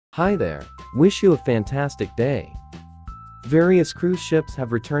Hi there. Wish you a fantastic day. Various cruise ships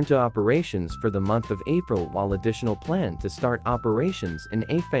have returned to operations for the month of April, while additional plan to start operations in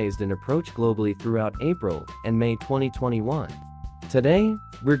a phased-in approach globally throughout April and May 2021. Today,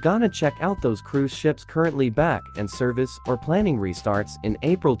 we're gonna check out those cruise ships currently back in service or planning restarts in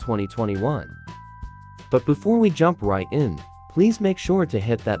April 2021. But before we jump right in, please make sure to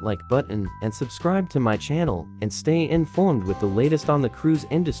hit that like button and subscribe to my channel and stay informed with the latest on the cruise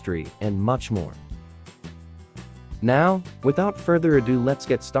industry and much more. Now, without further ado, let's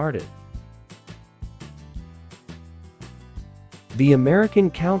get started. The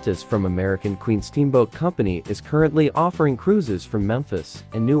American Countess from American Queen Steamboat Company is currently offering cruises from Memphis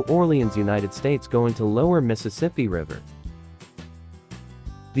and New Orleans, United States, going to Lower Mississippi River.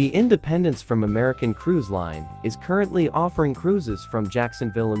 The Independence from American Cruise Line is currently offering cruises from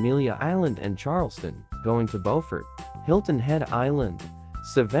Jacksonville, Amelia Island and Charleston, going to Beaufort, Hilton Head Island,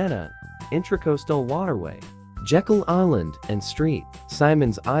 Savannah, Intracoastal Waterway, Jekyll Island and St.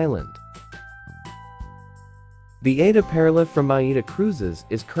 Simons Island. The Ada Perla from AIDA Cruises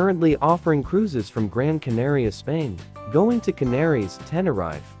is currently offering cruises from Gran Canaria, Spain, going to Canaries,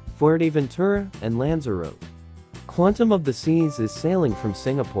 Tenerife, Fuerteventura and Lanzarote. Quantum of the Seas is sailing from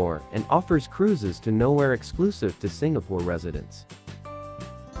Singapore and offers cruises to Nowhere exclusive to Singapore residents.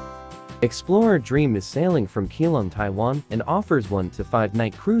 Explorer Dream is sailing from Keelung, Taiwan, and offers 1 to 5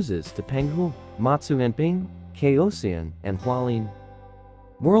 night cruises to Penghu, Matsuenping, Kaohsiung, and Hualien.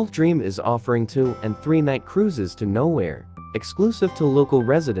 World Dream is offering 2 and 3 night cruises to Nowhere, exclusive to local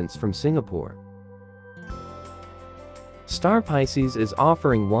residents from Singapore. Star Pisces is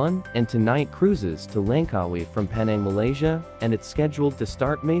offering 1 and 2 night cruises to Langkawi from Penang, Malaysia, and it's scheduled to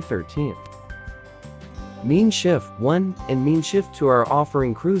start May 13th. Mean Shift 1 and Mean Shift 2 are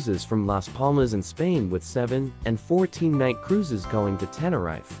offering cruises from Las Palmas in Spain with 7 and 14 night cruises going to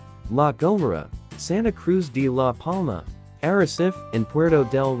Tenerife, La Gomera, Santa Cruz de la Palma, Arrecife, and Puerto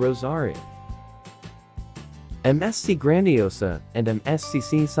del Rosario. MSC Grandiosa and MSC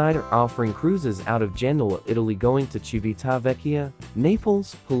Seaside are offering cruises out of Genoa, Italy, going to Civitavecchia,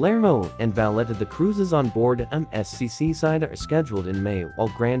 Naples, Palermo, and Valletta. The cruises on board MSC Seaside are scheduled in May, while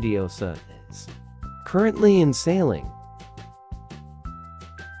Grandiosa is currently in sailing.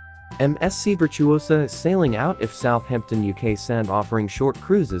 MSC Virtuosa is sailing out of Southampton, UK, Sand, offering short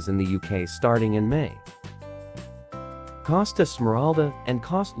cruises in the UK starting in May. Costa Smeralda and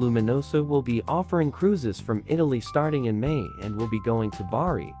Costa Luminosa will be offering cruises from Italy starting in May and will be going to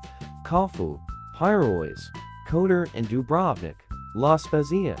Bari, Corfu, Piræus, Kotor and Dubrovnik, La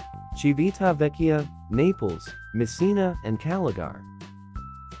Spezia, Civitavecchia, Naples, Messina and Caligari.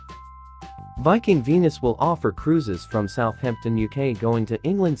 Viking Venus will offer cruises from Southampton, UK, going to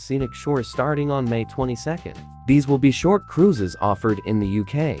England's scenic shores starting on May 22nd. These will be short cruises offered in the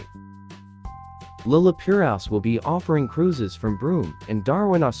UK. Lilla Purus will be offering cruises from Broome and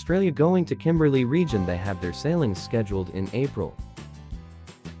Darwin, Australia, going to Kimberley region. They have their sailings scheduled in April.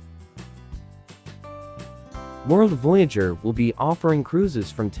 World Voyager will be offering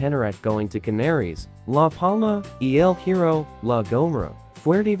cruises from Tenerife going to Canaries, La Palma, El Hierro, La Gomera,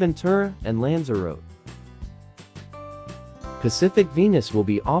 Fuerteventura, and Lanzarote. Pacific Venus will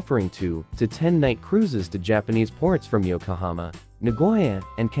be offering 2 to 10 night cruises to Japanese ports from Yokohama, Nagoya,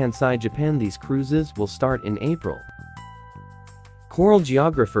 and Kansai, Japan. These cruises will start in April. Coral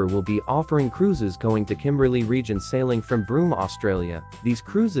Geographer will be offering cruises going to Kimberley region sailing from Broome, Australia. These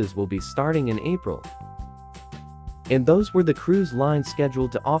cruises will be starting in April. And those were the cruise lines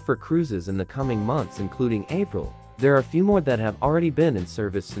scheduled to offer cruises in the coming months, including April. There are a few more that have already been in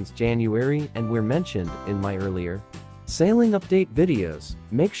service since January and were mentioned in my earlier sailing update videos.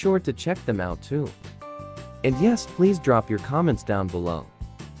 Make sure to check them out too. And yes, please drop your comments down below.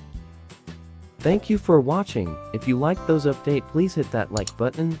 Thank you for watching. If you like those updates, please hit that like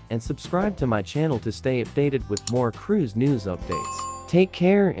button and subscribe to my channel to stay updated with more cruise news updates. Take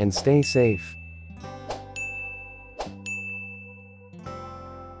care and stay safe.